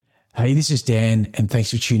Hey, this is Dan, and thanks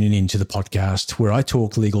for tuning in to the podcast where I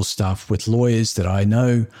talk legal stuff with lawyers that I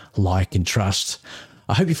know, like, and trust.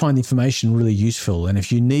 I hope you find the information really useful, and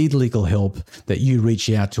if you need legal help, that you reach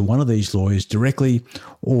out to one of these lawyers directly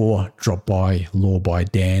or drop by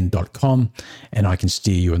lawbydan.com and I can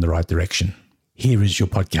steer you in the right direction. Here is your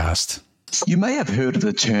podcast. You may have heard of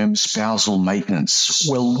the term spousal maintenance.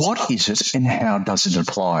 Well, what is it and how does it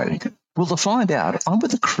apply? Well, to find out, I'm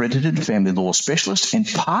with accredited family law specialist and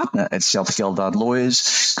partner at South Galdard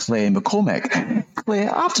Lawyers, Claire McCormack. Claire,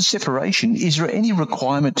 after separation, is there any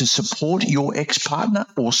requirement to support your ex-partner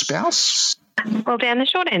or spouse? Well, Dan, the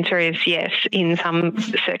short answer is yes, in some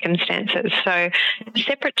circumstances. So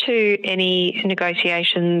separate to any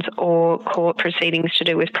negotiations or court proceedings to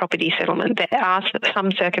do with property settlement, there are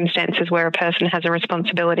some circumstances where a person has a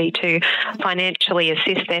responsibility to financially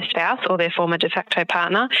assist their spouse or their former de facto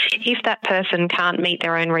partner if that person can't meet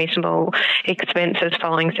their own reasonable expenses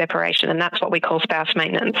following separation, and that's what we call spouse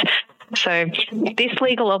maintenance. So this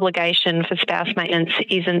legal obligation for spouse maintenance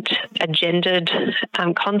isn't a gendered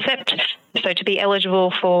concept. So to be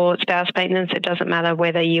eligible for spouse maintenance, it doesn't matter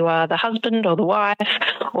whether you are the husband or the wife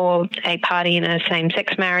or a party in a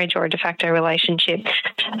same-sex marriage or a de facto relationship.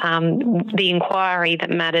 The inquiry that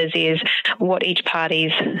matters is what each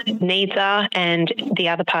party's needs are and the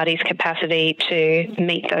other party's capacity to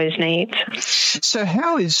meet those needs. So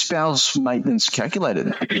how is spouse maintenance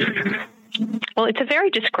calculated? Well, it's a very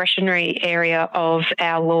discretionary area of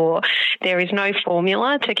our law. There is no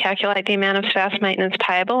formula to calculate the amount of spouse maintenance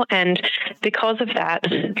payable, and because of that,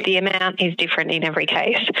 the amount is different in every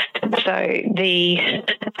case. So the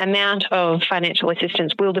amount of financial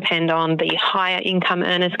assistance will depend on the higher income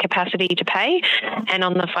earner's capacity to pay and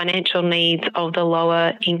on the financial needs of the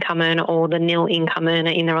lower income earner or the nil income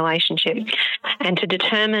earner in the relationship. And to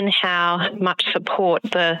determine how much support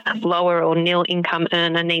the lower or nil income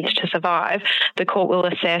earner needs to survive, the court will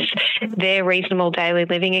assess their reasonable daily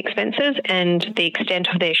living expenses and the extent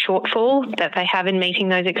of their shortfall that they have in meeting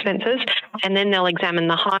those expenses, and then they'll examine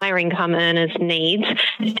the higher income earner's needs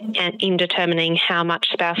in determining how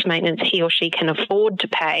much spouse maintenance he or she can afford to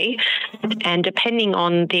pay, and depending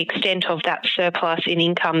on the extent of that surplus in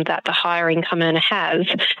income that the higher income earner has,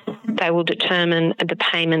 they will determine the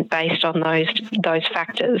payment based on those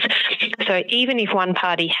factors. So even if one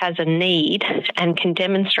party has a need and can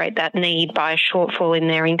demonstrate that need by a shortfall in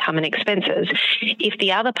their income and expenses, if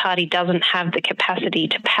the other party doesn't have the capacity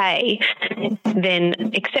to pay,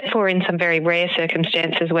 then except for in some very rare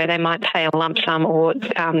circumstances where they might pay a lump sum or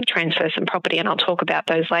transfer some property, and I'll talk about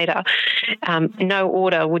those later, no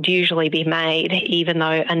order would usually be made even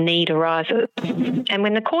though a need arises. And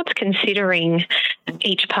when the court's considering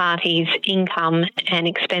each party's income and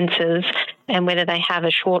expenses and whether they have a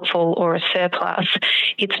shortfall or a surplus,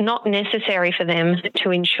 it's not necessary for them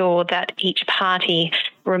to ensure that each party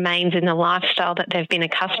remains in the lifestyle that they've been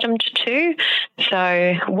accustomed to.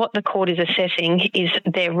 So what the court is assessing is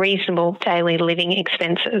their reasonable daily living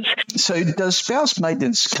expenses. So does spouse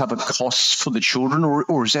maintenance cover costs for the children,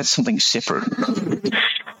 or is that something separate?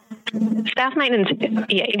 Spouse maintenance,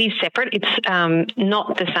 yeah, it is separate. It's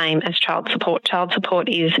not the same as child support. Child support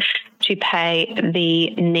is to pay the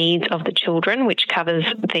needs of the children, which covers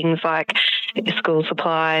things like school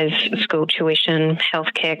supplies, school tuition,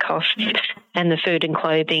 healthcare costs, and the food and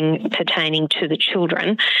clothing pertaining to the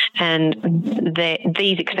children. And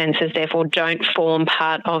these expenses, therefore, don't form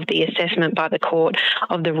part of the assessment by the court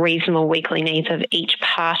of the reasonable weekly needs of each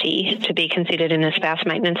party to be considered in a spouse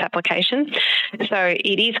maintenance application. So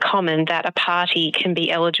it is common that a party can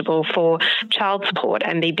be eligible for child support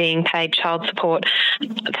and be being paid child support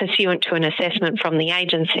pursuant to an assessment from the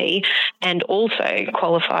agency, and also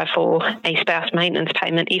qualify for a spouse maintenance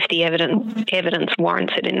payment if the evidence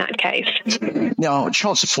warrants it in that case. Now,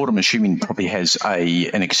 child support, I'm assuming, probably has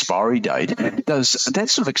an expiry date. Does that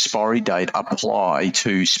sort of expiry date apply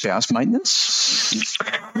to spouse maintenance?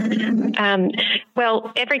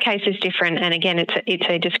 Well, every case is different, and again, it's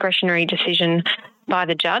a discretionary decision by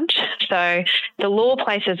the judge. So the law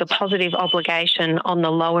places a positive obligation on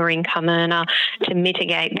the lower income earner to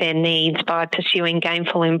mitigate their needs by pursuing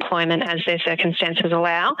gainful employment as their circumstances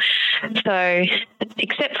allow. So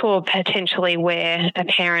except for potentially where a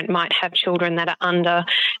parent might have children that are under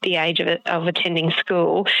the age of attending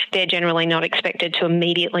school, they're generally not expected to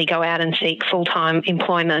immediately go out and seek full-time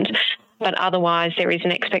employment. But otherwise, there is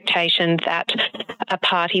an expectation that a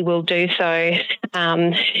party will do so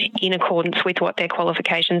in accordance with what their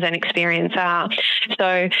qualifications and experience are.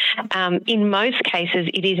 So in most cases,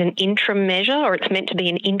 it is an interim measure, or it's meant to be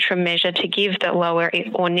an interim measure to give the lower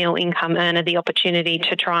or nil income earner the opportunity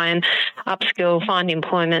to try and upskill, find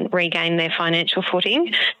employment, regain their financial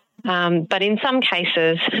footing. But in some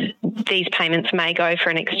cases, these payments may go for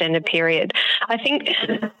an extended period. I think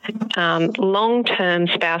long-term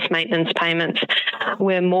spouse maintenance payments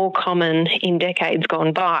were more common in decades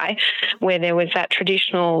gone by, where there was that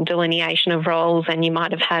traditional delineation of roles, and you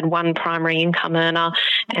might have had one primary income earner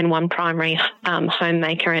and one primary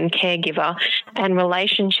homemaker and caregiver, and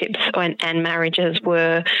relationships and marriages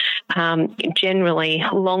were generally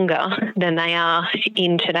longer than they are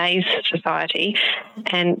in today's society.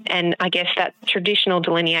 And I guess that traditional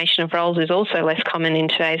delineation of roles is also less common in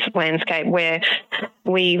today's landscape, where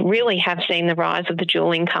we really have seen the rise of the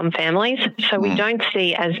dual income families. So we don't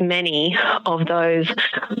see as many of those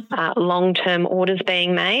long-term orders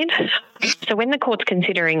being made. So when the court's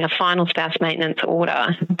considering a final spouse maintenance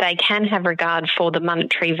order, they can have regard for the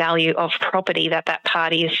monetary value of property that that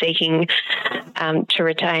party is seeking to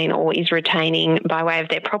retain or is retaining by way of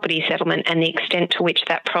their property settlement, and the extent to which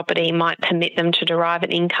that property might permit them to derive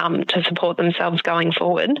an income to support themselves going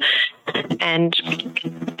forward. And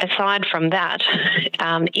aside from that,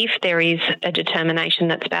 if there is a determination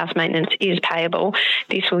that spouse maintenance is payable,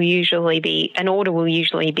 an order will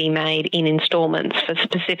usually be made in instalments for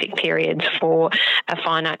specific periods for a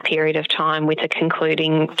finite period of time with a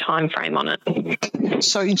concluding time frame on it.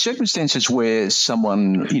 So in circumstances where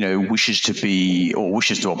someone, wishes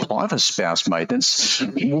to apply for spouse maintenance,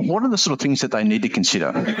 what are the sort of things that they need to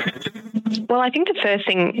consider? Well, I think the first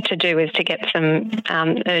thing to do is to get some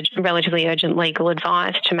relatively urgent legal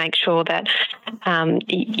advice to make sure that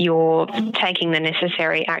you're taking the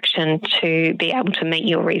necessary action to be able to meet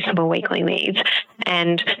your reasonable weekly needs.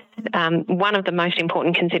 And one of the most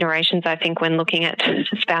important considerations, I think, when looking at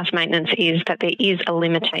spouse maintenance is that there is a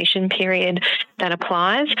limitation period that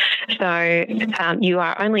applies. So you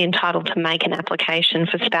are only entitled to make an application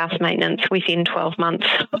for spouse maintenance within 12 months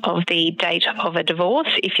of the date of a divorce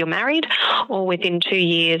if you're married, or within 2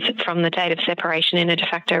 years from the date of separation in a de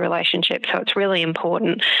facto relationship. So it's really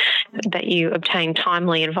important that you obtain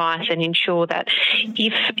timely advice and ensure that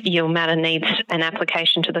if your matter needs an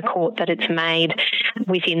application to the court, that it's made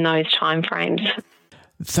within those timeframes.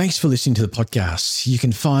 Thanks for listening to the podcast. You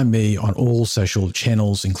can find me on all social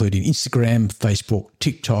channels, including Instagram, Facebook,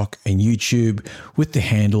 TikTok, and YouTube with the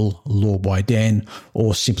handle Law by Dan,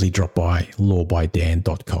 or simply drop by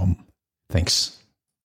lawbydan.com. Thanks.